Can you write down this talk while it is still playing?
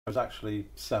I was actually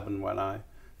 7 when I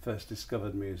first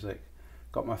discovered music.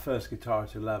 Got my first guitar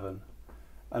at 11,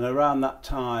 and around that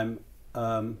time,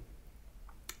 I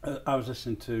was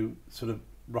listening to sort of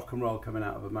rock and roll coming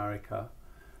out of America.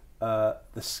 The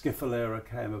skiffle era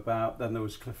came about. Then there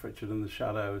was Cliff Richard and the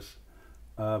Shadows,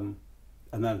 and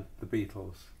then the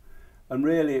Beatles. And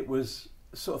really, it was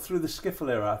sort of through the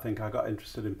skiffle era, I think, I got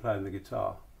interested in playing the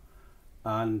guitar.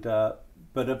 And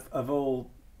but of all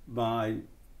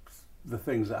the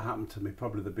things that happened to me,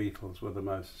 probably the Beatles were the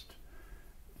most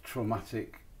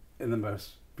traumatic, in the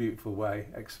most beautiful way,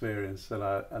 experience that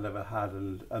I'd ever had.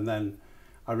 And then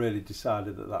I really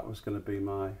decided that that was going to be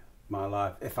my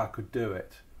life. If I could do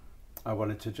it, I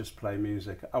wanted to just play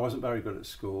music. I wasn't very good at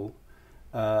school.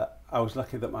 I was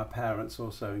lucky that my parents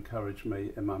also encouraged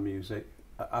me in my music.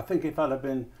 I think if I'd have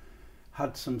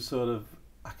had some sort of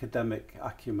academic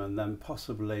acumen, then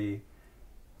possibly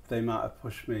they might have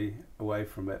pushed me away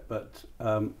from it. But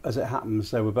as it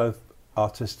happens, they were both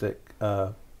artistic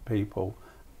people,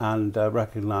 and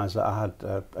recognised that I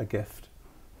had a gift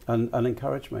and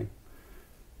encouraged me.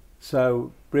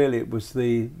 So really, it was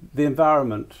the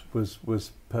environment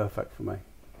was perfect for me.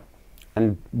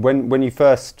 And when you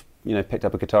first picked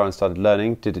up a guitar and started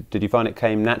learning, did you find it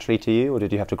came naturally to you, or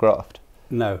did you have to graft?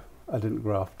 No, I didn't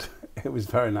graft. It was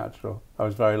very natural. I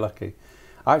was very lucky.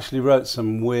 I actually wrote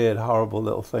some weird, horrible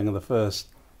little thing on the first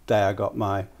day I got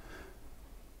my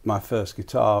first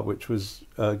guitar, which was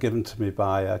given to me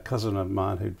by a cousin of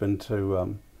mine who'd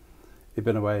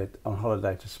been away on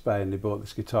holiday to Spain. He bought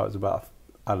this guitar. It was about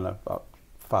about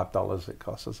 $5 it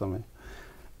cost or something,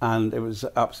 and it was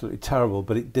absolutely terrible.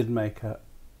 But it did make a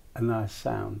nice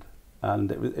sound,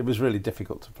 and it was really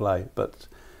difficult to play. But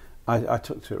I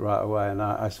took to it right away, and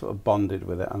I sort of bonded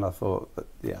with it, and I thought that,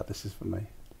 yeah, this is for me.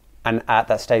 And at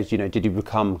that stage, did you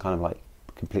become kind of like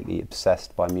completely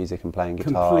obsessed by music and playing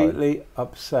guitar? Completely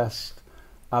obsessed,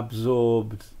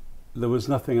 absorbed. There was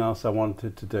nothing else I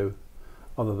wanted to do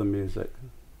other than music.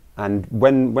 And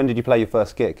when did you play your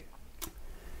first gig?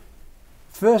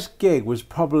 First gig was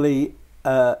probably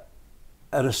at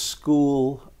a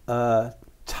school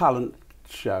talent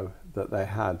show that they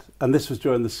had, and this was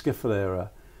during the skiffle era.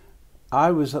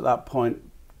 I was at that point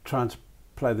trying to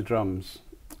play the drums,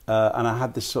 and I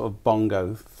had this sort of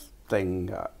bongo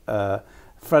thing. A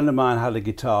friend of mine had a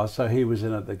guitar, so he was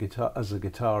in at the guitar as a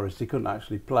guitarist. He couldn't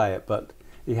actually play it, but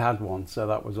he had one, so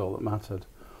that was all that mattered.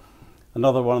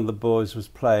 Another one of the boys was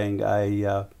playing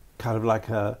a kind of like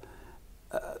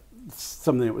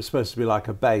something that was supposed to be like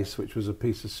a bass, which was a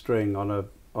piece of string on a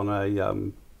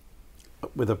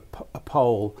with a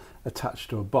pole attached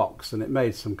to a box, and it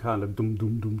made some kind of dum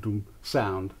dum dum dum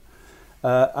sound.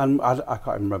 And I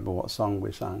can't even remember what song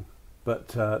we sang, but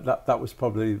that was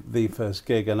probably the first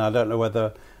gig. And I don't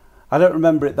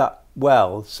remember it that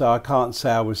well, so I can't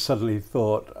say I was suddenly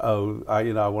thought, oh, I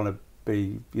want to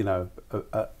be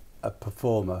a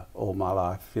performer all my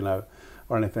life,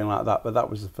 or anything like that. But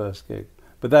that was the first gig.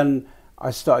 But then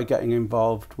I started getting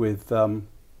involved with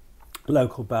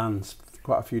local bands,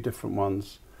 quite a few different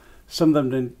ones. Some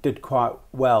of them did quite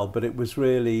well, but it was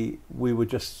really, we were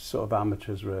just sort of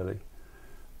amateurs, really.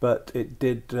 But it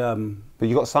did... but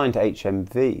you got signed to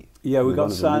HMV. Yeah, we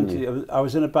got signed to... I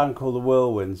was in a band called the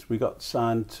Whirlwinds. We got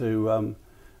signed to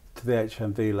the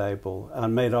HMV label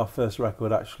and made our first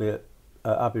record actually at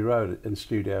Abbey Road in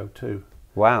Studio 2.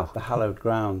 Wow. The hallowed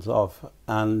grounds of.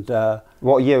 And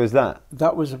what year was that?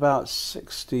 That was about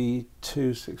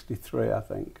 62, 63, I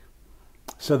think.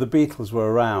 So the Beatles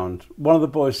were around. One of the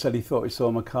boys said he thought he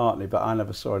saw McCartney, but I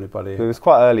never saw anybody. It was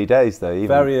quite early days, though. Even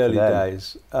very early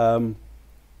days.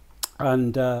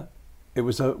 And it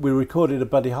was we recorded a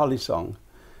Buddy Holly song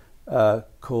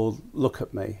called "Look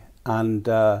at Me," and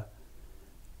I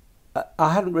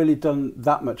hadn't really done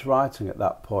that much writing at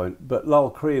that point. But Lol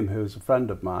Cream, who was a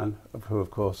friend of mine, who of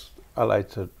course I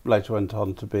later went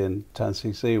on to be in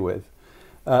 10cc with,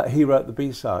 he wrote the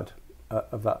B-side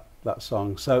of that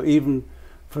song. So even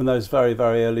from those very,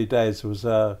 very early days, there was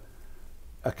a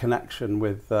connection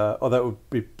with, although it would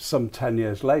be some 10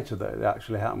 years later that it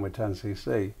actually happened with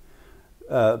 10cc.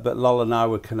 But Lol and I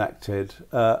were connected,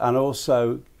 and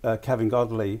also Kevin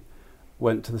Godley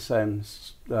went to the same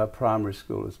primary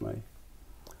school as me.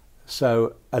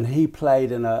 So, and he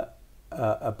played in a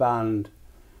band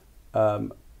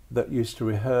that used to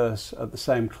rehearse at the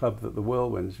same club that the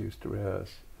Whirlwinds used to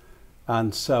rehearse.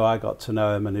 And so I got to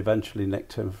know him and eventually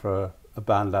nicked him for a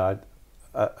band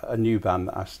a new band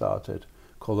that I started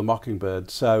called the Mockingbird.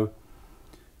 So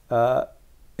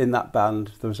in that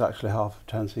band there was actually half of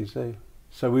 10cc.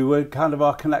 So we were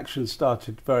our connection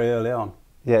started very early on.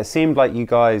 Yeah, it seemed like you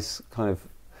guys kind of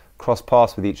crossed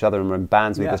paths with each other and were in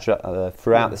bands with each other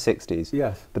throughout the 60s.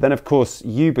 Yes. But then, of course,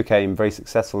 you became very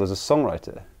successful as a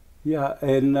songwriter. Yeah.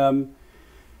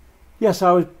 Yes,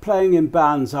 I was playing in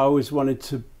bands. I always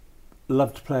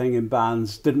loved playing in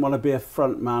bands. Didn't want to be a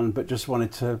front man, but just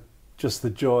the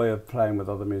joy of playing with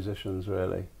other musicians,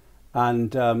 really.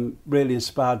 And really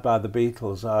inspired by the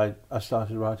Beatles, I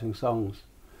started writing songs.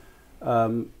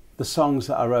 The songs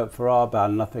that I wrote for our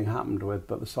band, nothing happened with,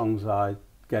 but the songs I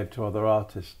gave to other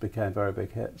artists became very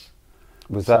big hits.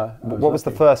 What was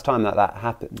the first time that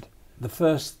happened? The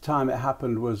first time it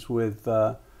happened was with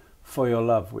For Your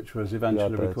Love, which was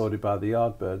eventually recorded by the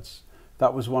Yardbirds.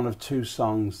 That was one of two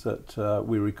songs that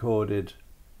we recorded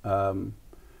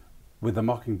with the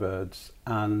Mockingbirds,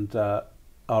 and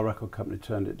our record company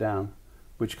turned it down,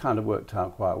 which kind of worked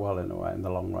out quite well in a way in the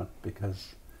long run,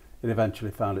 because it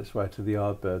eventually found its way to the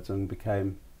Yardbirds and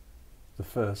became the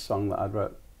first song that I'd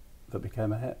wrote that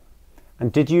became a hit.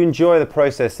 And did you enjoy the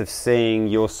process of seeing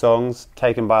your songs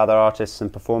taken by other artists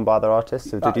and performed by other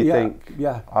artists? Or did you think,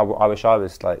 I wish I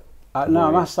was like... No,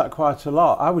 I'm asked that quite a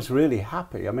lot. I was really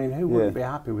happy. I mean, who wouldn't be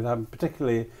happy with having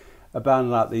particularly a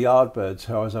band like the Yardbirds,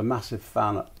 who I was a massive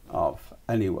fan of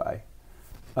anyway.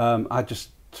 I just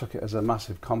took it as a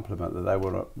massive compliment that they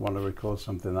want to record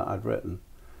something that I'd written.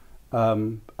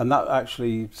 And that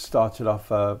actually started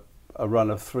off a run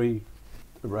of 3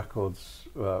 records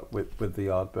with the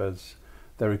Yardbirds.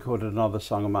 They recorded another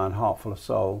song of mine, Heart Full of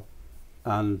Soul,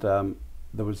 and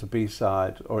there was a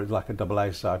B-side, or like a double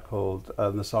A-side called,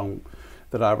 and the song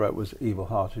that I wrote was Evil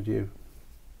Hearted You.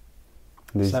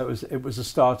 So it was the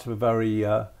start of a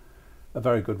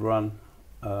very good run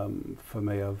for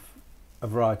me of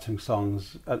writing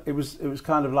songs. It was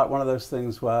kind of like one of those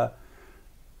things where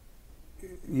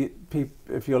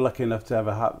if you're lucky enough to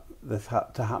ever have this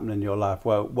to happen in your life,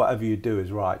 well, whatever you do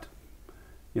is right.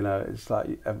 You know, it's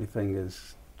like everything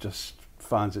is just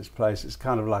finds its place. It's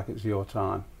kind of like it's your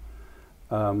time.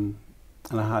 And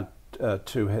I had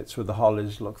 2 hits with the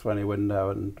Hollies, Look Through Any Window,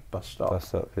 and Bus Stop. Bus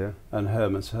Stop, yeah. And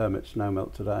Herman's Hermits, No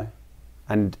Milk Today.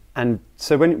 And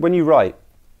so when you write,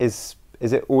 is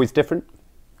it always different?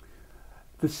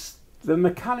 The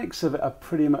mechanics of it are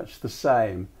pretty much the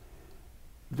same.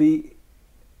 The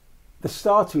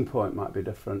starting point might be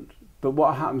different, but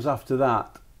what happens after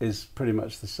that is pretty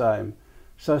much the same.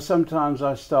 So sometimes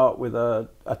I start with a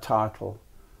title,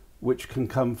 which can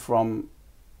come from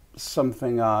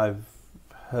something I've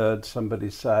heard somebody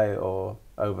say or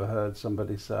overheard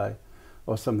somebody say,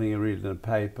 or something you read in a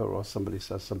paper, or somebody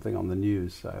says something on the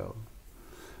news. So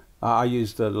I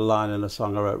used a line in a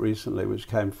song I wrote recently which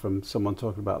came from someone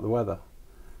talking about the weather.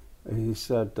 He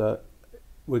said,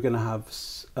 we're going to have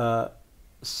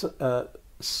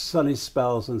sunny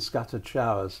spells and scattered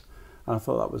showers. And I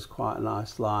thought that was quite a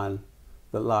nice line,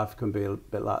 that life can be a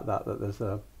bit like that,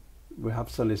 that we have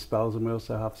sunny spells and we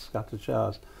also have scattered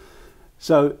showers.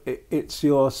 So it's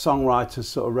your songwriter's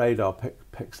sort of radar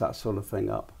picks that sort of thing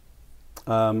up.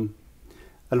 And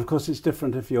of course it's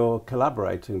different if you're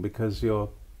collaborating, because your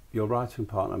writing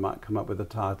partner might come up with a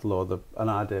title or an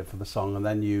idea for the song, and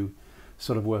then you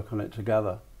sort of work on it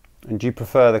together. And do you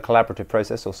prefer the collaborative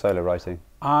process or solo writing?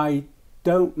 I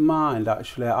don't mind,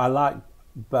 actually. I like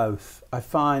both. I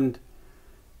find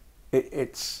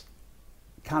it's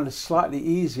kind of slightly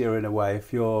easier in a way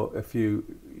if you're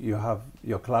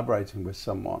collaborating with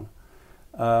someone,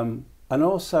 and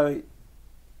also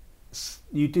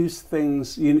you do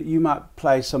things. You might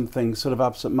play something sort of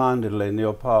absent-mindedly, and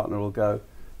your partner will go,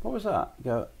 "What was that?" You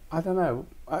go, "I don't know.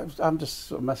 I'm just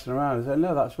sort of messing around." And say,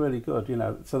 "No, that's really good." You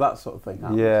know, so that sort of thing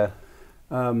happens. Yeah.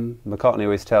 McCartney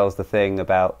always tells the thing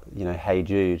about, Hey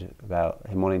Jude, about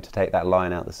him wanting to take that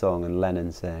line out of the song, and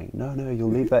Lennon saying, no, you'll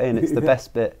leave that in, it's the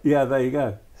best bit. Yeah, there you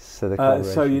go.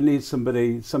 So you need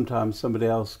somebody, sometimes somebody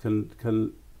else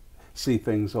can see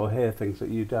things or hear things that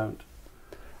you don't.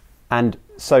 And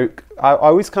so I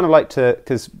always kind of like to,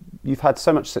 because you've had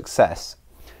so much success,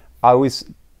 I always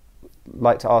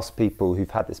like to ask people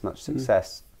who've had this much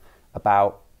success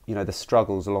about the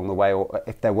struggles along the way, or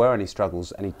if there were any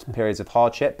struggles, any periods of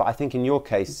hardship. But I think in your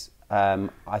case,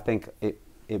 I think it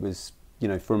was,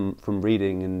 from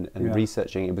reading and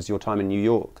researching, it was your time in New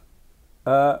York.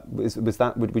 Was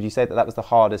that? Would you say that was the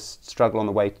hardest struggle on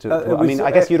the way to? I mean,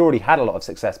 I guess you'd already had a lot of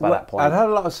success by that point. I'd had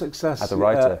a lot of success as a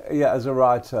writer. As a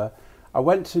writer, I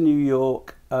went to New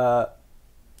York to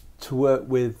work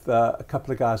with a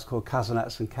couple of guys called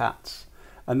Casanets and Cats,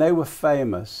 and they were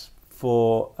famous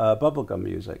for bubblegum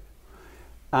music,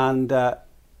 and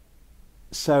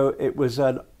so it was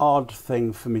an odd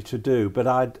thing for me to do, but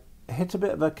I'd hit a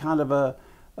bit of a kind of a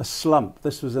slump.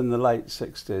 This was in the late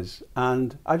 60s,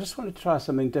 and I just wanted to try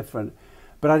something different.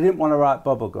 But I didn't want to write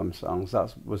bubblegum songs,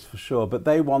 that was for sure. But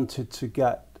they wanted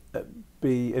to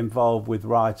be involved with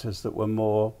writers that were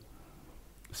more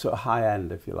sort of high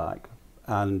end, if you like.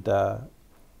 And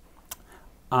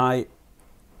I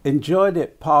enjoyed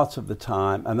it part of the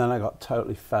time, and then I got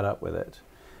totally fed up with it.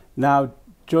 Now,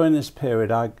 during this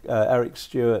period, Eric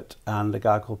Stewart and a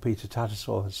guy called Peter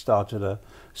Tattersall had started a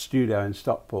studio in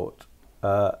Stockport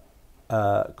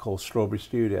called Strawberry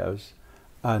Studios,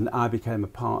 and I became a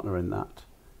partner in that.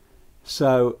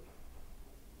 So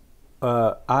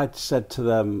I'd said to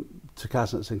them, to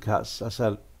Casnets and Cats, I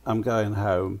said, I'm going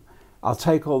home. I'll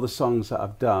take all the songs that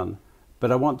I've done,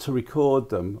 but I want to record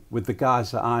them with the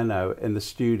guys that I know in the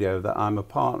studio that I'm a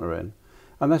partner in.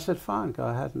 And they said, fine, go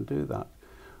ahead and do that.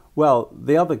 Well,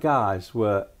 the other guys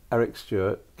were Eric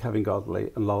Stewart, Kevin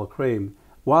Godley and Lol Cream.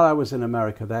 While I was in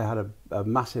America, they had a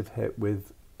massive hit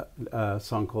with a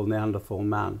song called Neanderthal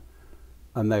Man,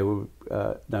 and they were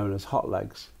known as Hot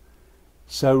Legs.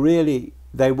 So really,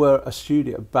 they were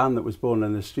a band that was born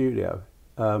in the studio.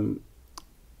 And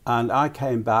I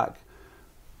came back,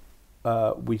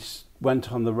 we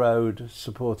went on the road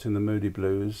supporting the Moody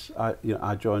Blues.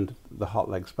 I joined the Hot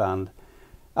Legs band.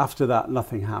 After that,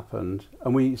 nothing happened,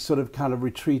 and we sort of kind of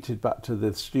retreated back to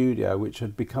the studio, which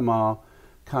had become our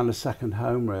kind of second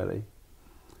home, really.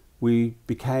 We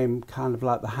became kind of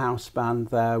like the house band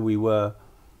there. We were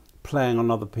playing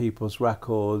on other people's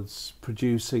records,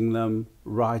 producing them,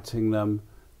 writing them,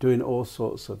 doing all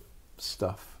sorts of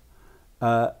stuff.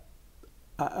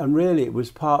 And really, it was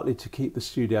partly to keep the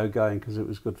studio going because it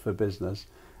was good for business.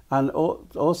 And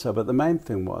also, but the main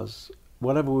thing was,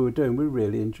 whatever we were doing, we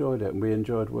really enjoyed it, and we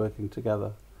enjoyed working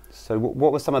together. So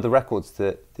what were some of the records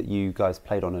that you guys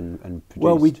played on and produced?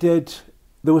 Well,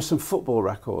 there were some football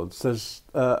records. There's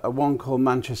one called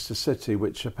Manchester City,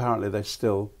 which apparently they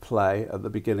still play at the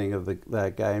beginning of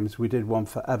their games. We did one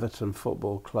for Everton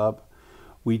Football Club.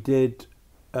 We did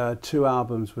 2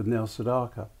 albums with Neil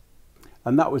Sedaka.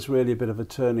 And that was really a bit of a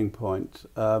turning point,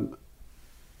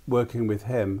 working with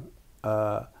him,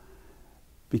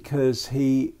 because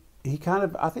he kind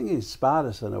of, I think he inspired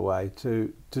us in a way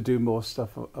to do more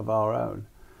stuff of our own.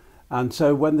 And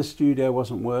so when the studio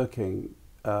wasn't working,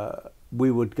 we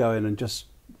would go in and just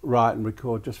write and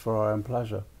record just for our own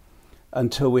pleasure,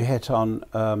 until we hit on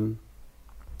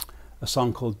a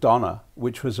song called Donna,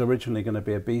 which was originally going to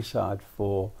be a B-side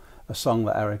for a song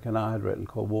that Eric and I had written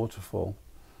called Waterfall.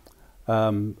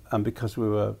 And because we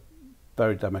were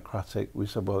very democratic, we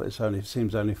said, well, it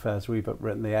seems only fair as we've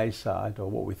written the A-side, or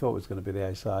what we thought was going to be the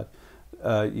A-side,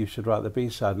 you should write the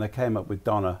B-side. And they came up with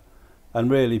Donna.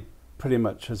 And really, pretty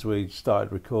much as we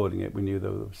started recording it, we knew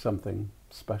there was something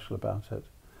special about it.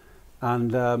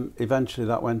 And eventually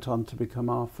that went on to become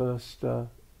our first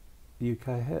UK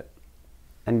hit.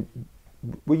 And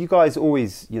were you guys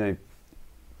always, very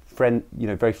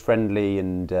friendly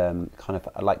and kind of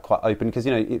like quite open? Because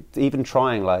even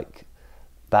trying like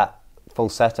that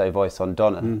falsetto voice on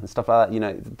Donna and stuff like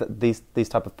that, these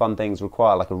type of fun things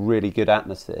require like a really good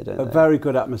atmosphere, don't they? Very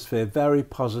good atmosphere, very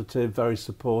positive, very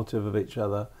supportive of each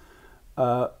other.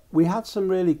 We had some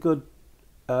really good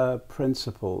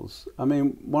principles. I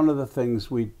mean, one of the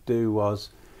things we do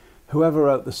was, whoever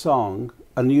wrote the song,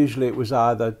 and usually it was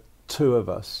either 2 of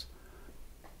us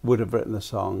would have written the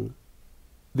song,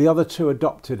 the other 2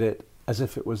 adopted it as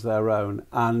if it was their own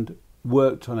and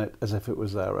worked on it as if it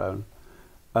was their own.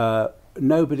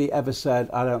 Nobody ever said,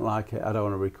 I don't like it, I don't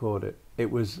want to record it.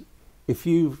 It was, if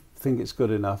you think it's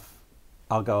good enough,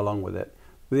 I'll go along with it.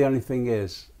 But the only thing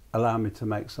is, allow me to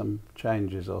make some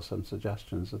changes or some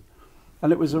suggestions.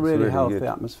 And it was a really healthy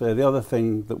atmosphere. The other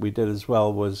thing that we did as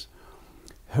well was,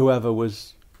 whoever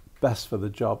was best for the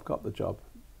job got the job.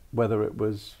 Whether it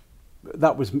was,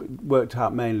 that was worked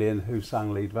out mainly in who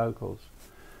sang lead vocals,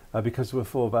 because there were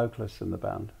 4 vocalists in the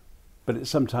band. But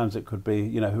sometimes it could be,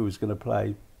 who was going to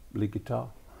play lead guitar.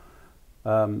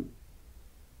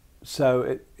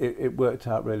 So it worked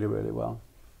out really, really well.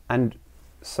 And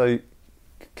so,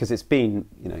 because it's been,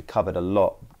 covered a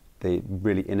lot, the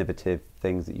really innovative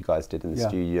things that you guys did in the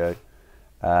studio,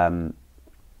 and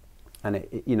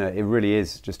it really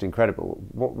is just incredible.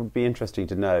 What would be interesting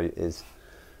to know is,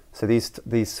 so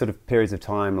these sort of periods of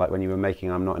time, like when you were making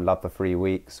I'm Not in Love for 3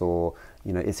 weeks, or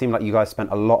it seemed like you guys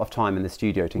spent a lot of time in the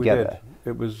studio together.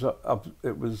 We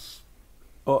did.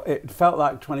 It felt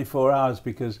like 24 hours,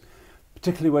 because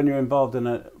particularly when you're involved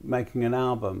in making an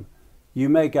album, you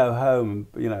may go home,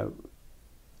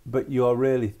 but you're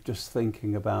really just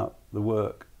thinking about the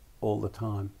work all the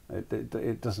time.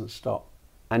 It doesn't stop.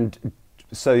 And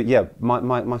so, my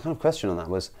kind of question on that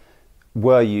was,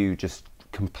 were you just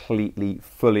completely,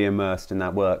 fully immersed in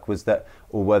that work?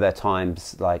 Or were there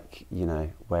times like, you know,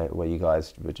 where you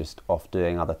guys were just off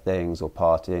doing other things or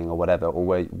partying or whatever, or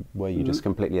were you just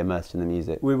completely immersed in the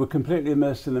music? We were completely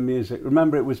immersed in the music.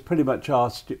 Remember, it was pretty much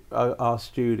our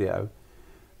studio,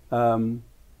 and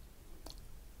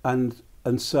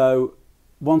so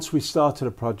once we started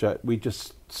a project, we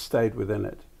just stayed within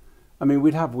it. I mean,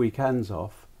 we'd have weekends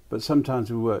off, but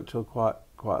sometimes we worked till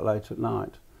quite late at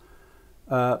night.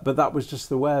 But that was just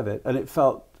the way of it, and it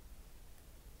felt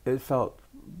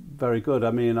very good.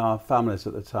 I mean, our families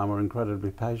at the time were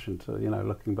incredibly patient. You know,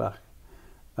 looking back,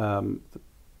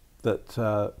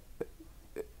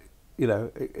 you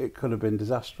know, it could have been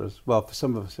disastrous. Well, for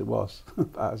some of us it was,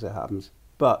 as it happens.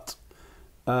 But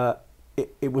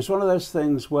it was one of those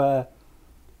things where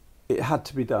it had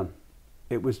to be done.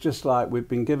 It was just like we'd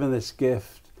been given this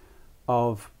gift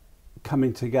of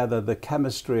coming together. The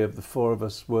chemistry of the four of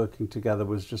us working together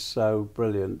was just so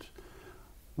brilliant.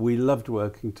 We loved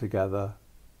working together,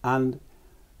 and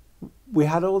we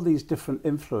had all these different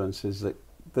influences that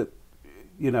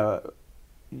you know,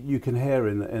 you can hear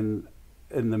in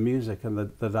the music and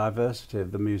the diversity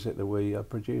of the music that we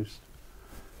produced.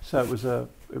 So it was a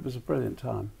brilliant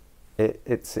time.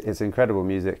 It's incredible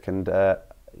music, and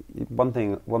one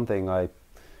thing I'd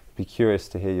be curious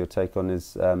to hear your take on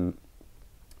is,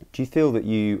 do you feel that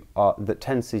that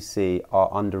 10cc are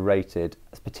underrated,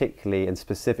 particularly and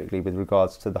specifically with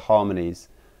regards to the harmonies,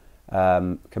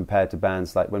 compared to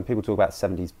bands like, when people talk about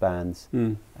 70s bands,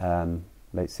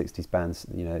 late 60s bands,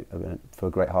 you know, for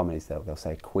great harmonies, they'll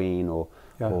say Queen or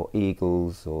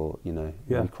Eagles, or, you know,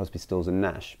 Crosby, Stills and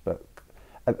Nash. But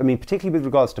I mean, particularly with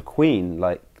regards to Queen,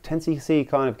 like 10cc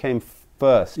kind of came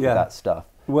first with that stuff.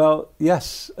 Well,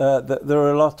 yes, there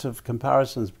are a lot of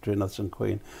comparisons between us and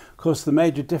Queen. Of course, the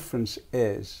major difference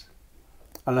is,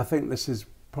 and I think this is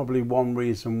probably one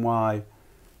reason why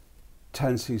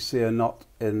 10cc are not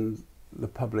in the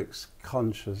public's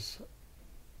conscience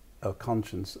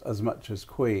as much as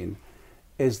Queen,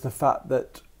 is the fact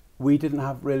that we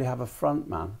didn't really have a front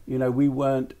man. You know, we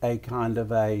weren't a kind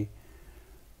of a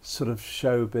sort of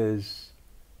showbiz,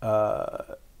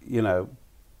 you know,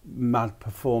 mad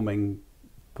performing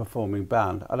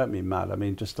band. I don't mean mad, I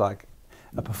mean just like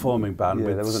a performing band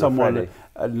with someone,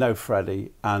 no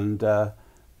Freddie and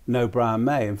no Brian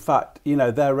May. In fact, you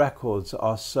know, their records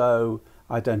are so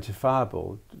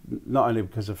identifiable, not only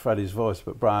because of Freddie's voice,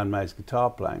 but Brian May's guitar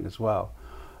playing as well.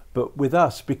 But with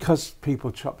us, because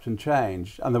people chopped and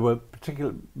changed, and there were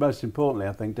most importantly,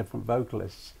 I think, different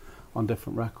vocalists on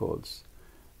different records,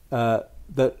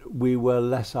 that we were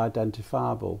less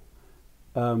identifiable.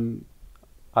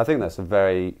 I think that's a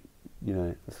very, you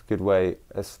know, that's a good way.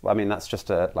 I mean, that's just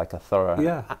a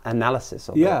thorough analysis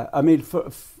of it. Yeah, I mean,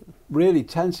 for really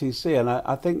 10cc, and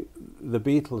I think the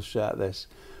Beatles share this,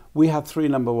 we had 3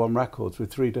 #1 records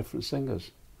with 3 different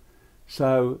singers.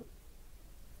 So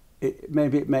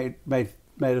maybe it made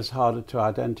us harder to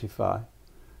identify.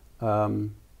 I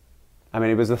mean,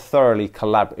 it was a thoroughly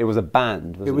it was a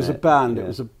band, wasn't it? It was a band. Yeah. It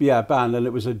was a band, and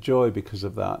it was a joy because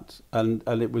of that. And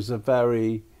it was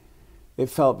it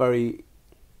felt very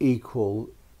equal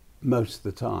most of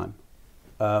the time.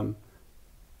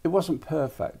 It wasn't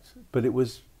perfect, but it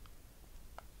was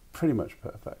pretty much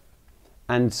perfect.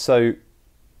 And so,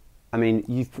 I mean,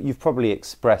 you've probably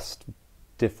expressed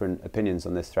different opinions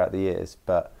on this throughout the years,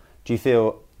 but do you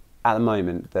feel at the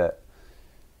moment that,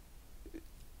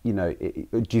 you know,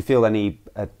 do you feel any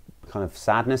kind of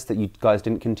sadness that you guys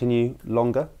didn't continue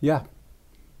longer? Yeah,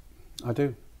 I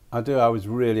do. I was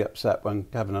really upset when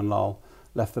Kevin and Lol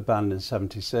left the band in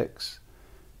 '76.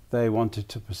 They wanted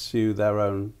to pursue their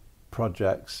own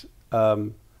projects.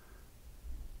 They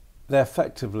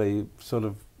effectively sort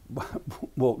of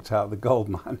walked out the gold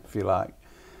mine, if you like.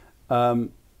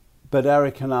 But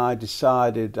Eric and I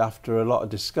decided, after a lot of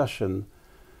discussion,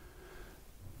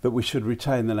 that we should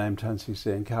retain the name 10cc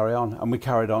and carry on. And we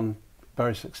carried on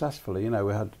very successfully. You know,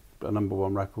 we had a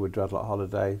 #1 record with Dreadlock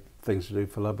Holiday, Things to Do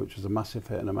for Love, which was a massive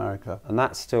hit in America. And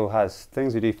that still has,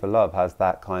 Things We Do for Love has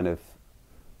that kind of,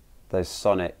 those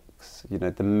sonics, you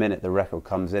know, the minute the record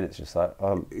comes in, it's just like,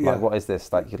 like, what is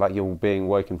this? Like you're being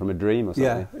woken from a dream or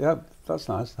something. Yeah, that's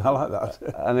nice. I like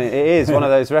that. I mean, it is one of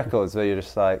those records where you're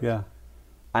just like... Yeah.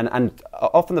 And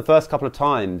often the first couple of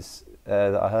times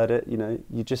that I heard it, you know,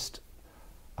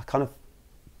 I kind of,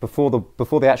 before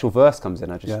the actual verse comes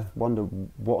in, I just wonder,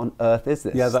 what on earth is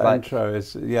this? Yeah, that intro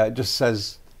is, it just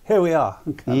says, here we are.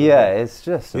 It's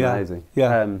just amazing.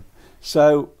 Yeah.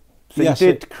 So yes, you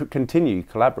did continue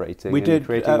collaborating and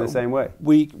creating in the same way?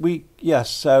 Yes,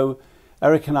 so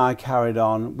Eric and I carried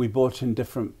on. We brought in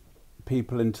different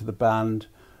people into the band.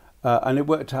 And it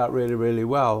worked out really, really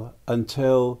well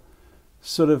until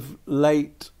sort of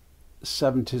late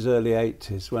 70s, early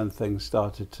 80s, when things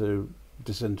started to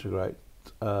disintegrate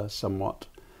somewhat.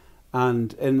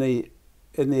 And in the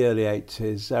early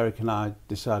 80s, Eric and I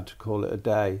decided to call it a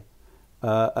day.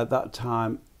 At that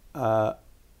time, I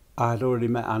had already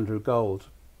met Andrew Gold,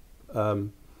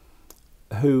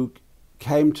 who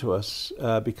came to us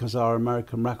because our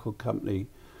American record company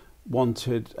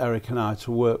wanted Eric and I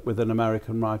to work with an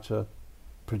American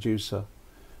writer-producer.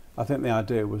 I think the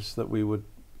idea was that we would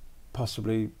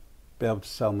possibly be able to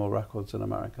sell more records in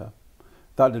America.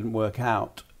 That didn't work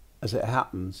out, as it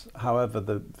happens. However,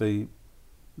 the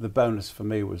bonus for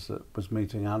me was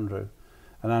meeting Andrew,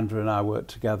 and Andrew and I worked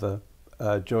together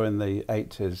during the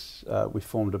 80s. We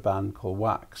formed a band called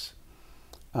Wax,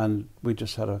 and we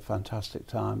just had a fantastic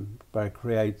time. Very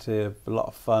creative, a lot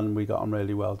of fun. We got on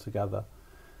really well together,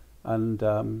 and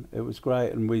it was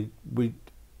great. And we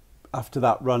after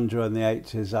that run during the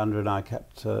 80s, Andrew and I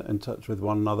kept in touch with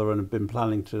one another and had been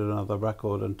planning to do another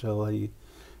record until he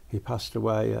passed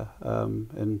away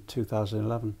in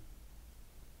 2011.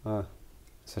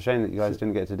 It's a shame that you guys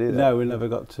didn't get to do that. No, we never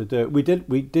got to do it. We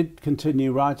did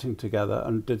continue writing together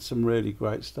and did some really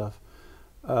great stuff.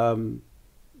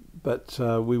 But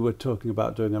we were talking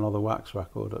about doing another Wax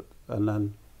record,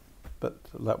 but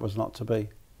that was not to be.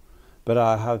 But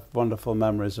I have wonderful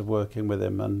memories of working with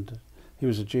him, and he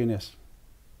was a genius.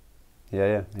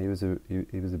 Yeah, he was a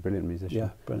brilliant musician. Yeah,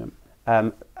 brilliant.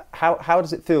 How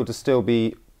does it feel to still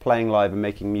be playing live and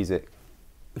making music?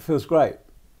 It feels great.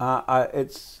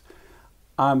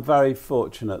 I'm very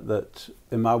fortunate that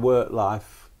in my work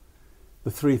life,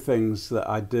 the three things that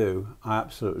I do, I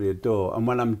absolutely adore. And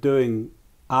when I'm doing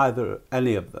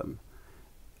any of them,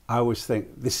 I always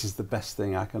think this is the best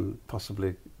thing I can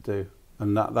possibly do.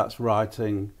 And that's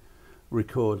writing,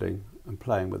 recording and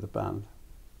playing with a band,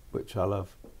 which I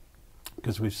love.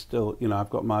 Because we've still, I've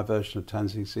got my version of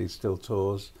 10cc still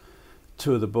tours.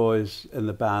 Two of the boys in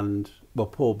the band, well,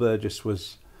 Paul Burgess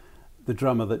was the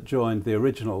drummer that joined the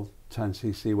original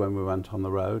 10cc when we went on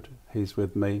the road. He's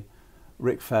with me.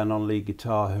 Rick Fenn on lead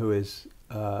guitar, who is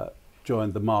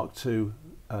joined the Mark II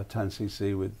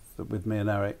 10cc with me and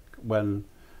Eric when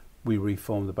we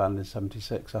reformed the band in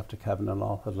 '76 after Kevin and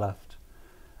Lol had left.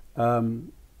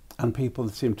 And people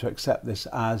seem to accept this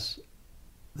as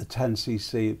the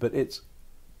 10cc, but it's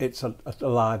a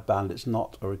live band. It's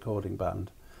not a recording band.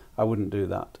 I wouldn't do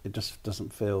that. It just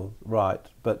doesn't feel right.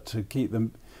 But to keep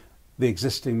the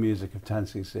existing music of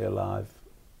 10cc alive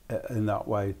in that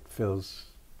way feels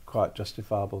quite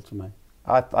justifiable to me.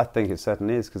 I think it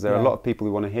certainly is, because there are a lot of people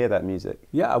who want to hear that music.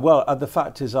 Yeah, well, the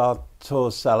fact is our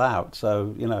tours sell out,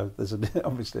 so there's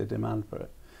obviously a demand for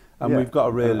it, and we've got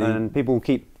a really and people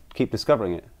keep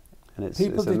discovering it, and it's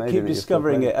amazing keep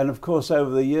discovering it, and of course over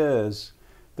the years,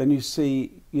 then you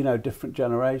see different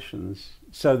generations.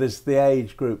 So there's the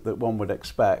age group that one would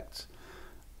expect,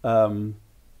 the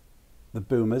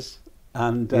boomers,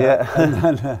 and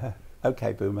then,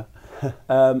 okay, boomer,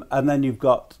 and then you've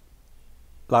got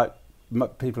like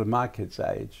people of my kids'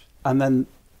 age, and then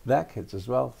their kids as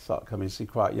well start coming. You see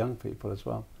quite young people as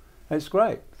well. It's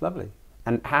great, it's lovely.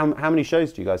 And how many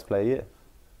shows do you guys play a year?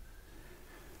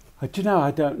 I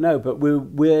don't know, but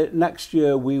we're next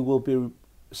year we will be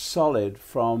solid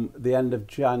from the end of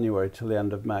January till the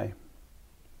end of May.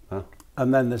 Oh.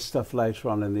 And then there's stuff later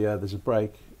on in the year. There's a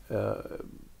break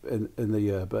in the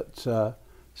year, but so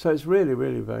it's really,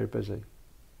 really very busy.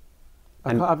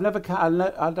 I've never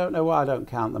I don't know why I don't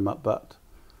count them up, but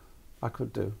I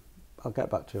could do. I'll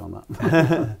get back to you on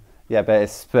that. Yeah, but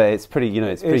it's pretty, it's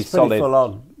pretty solid, full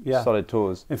on. Yeah, solid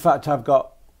tours. In fact, I've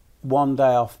got one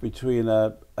day off between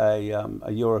a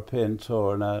European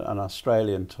tour and an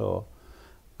Australian tour,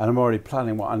 and I'm already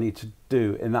planning what I need to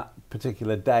do in that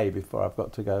particular day before I've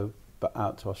got to go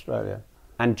out to Australia.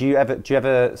 And do you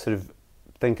ever sort of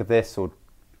think of this or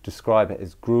describe it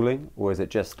as grueling, or is it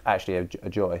just actually a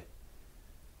joy?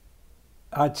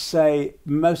 I'd say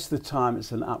most of the time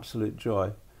it's an absolute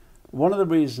joy. One of the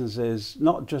reasons is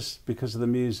not just because of the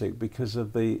music, because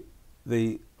of the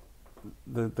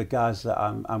guys that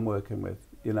I'm working with.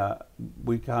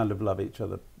 We kind of love each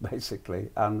other basically,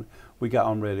 and we get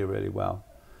on really, really well.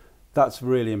 That's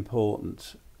really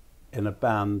important in a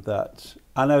band. That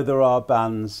I know there are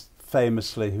bands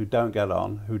famously who don't get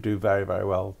on, who do very, very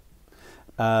well.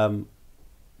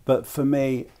 But for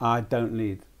me, I don't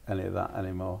need any of that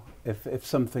anymore. If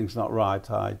something's not right,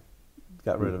 I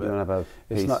get rid of it. You don't have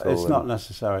it's not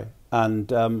necessary.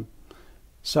 And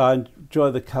so I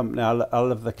enjoy the company. I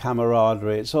love the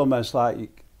camaraderie. It's almost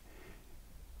like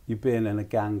you're being in a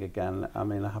gang again. I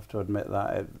mean, I have to admit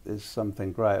that it is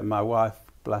something great. And my wife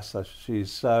bless her,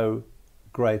 she's so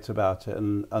great about it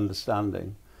and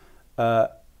understanding.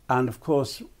 And of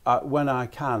course, when I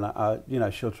can, you know,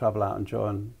 she'll travel out and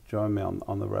join me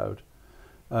on the road.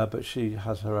 But she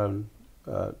has her own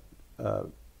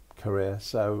career,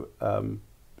 so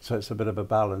it's a bit of a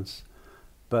balance.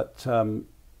 But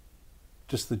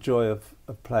just the joy of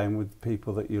playing with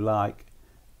people that you like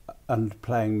and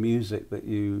playing music that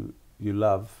you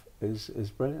love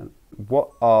is brilliant.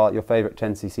 What are your favourite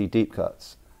 10cc deep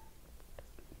cuts?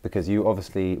 Because you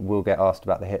obviously will get asked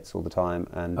about the hits all the time,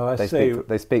 and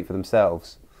they speak for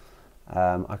themselves.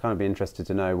 I kind of be interested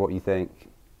to know what you think,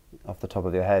 off the top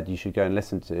of your head, you should go and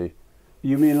listen to.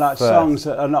 You mean like first. Songs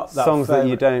that are not that songs favourite, that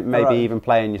you don't maybe even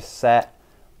play in your set,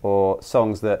 or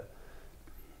songs that,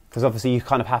 because obviously you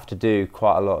kind of have to do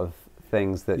quite a lot of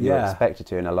things that you're expected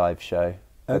to in a live show.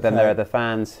 But then there are the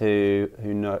fans who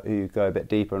go a bit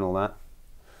deeper and all that.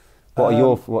 What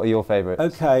are your favourites?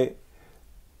 Okay.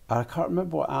 I can't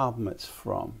remember what album it's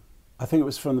from. I think it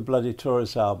was from the Bloody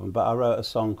Tourist album, but I wrote a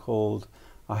song called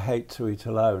I Hate to Eat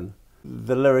Alone.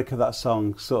 The lyric of that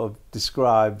song sort of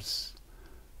describes,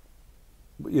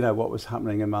 you know, what was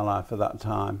happening in my life at that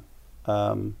time.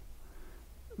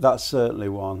 That's certainly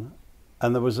one.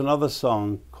 And there was another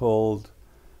song called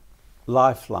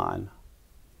Lifeline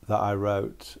that I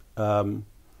wrote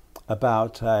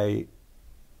about how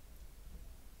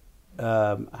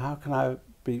can I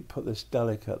put this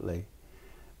delicately,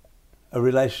 a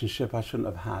relationship I shouldn't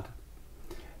have had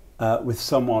with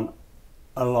someone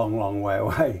a long, long way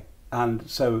away. And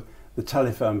so the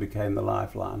telephone became the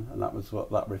lifeline, and that was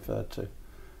what that referred to.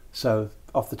 So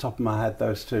off the top of my head,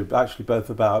 those two, actually both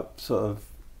about sort of,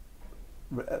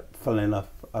 funnily enough,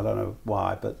 I don't know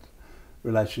why, but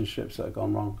relationships that have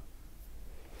gone wrong.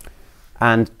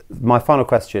 And my final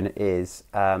question is,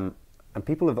 and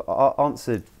people have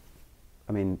answered,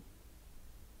 I mean,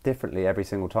 differently every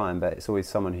single time, but it's always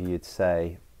someone who you'd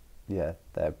say, yeah,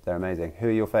 they're amazing. Who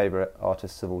are your favourite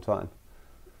artists of all time?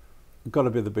 Got to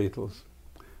be the Beatles.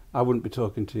 I wouldn't be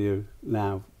talking to you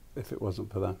now if it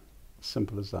wasn't for them.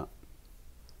 Simple as that.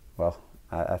 Well,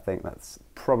 I think that's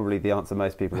probably the answer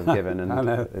most people have given, and I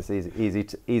know. It's easy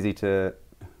to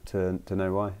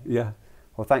know why. Yeah.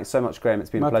 Well, thanks so much, Graham. It's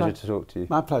been a pleasure to talk to you.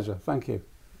 My pleasure. Thank you.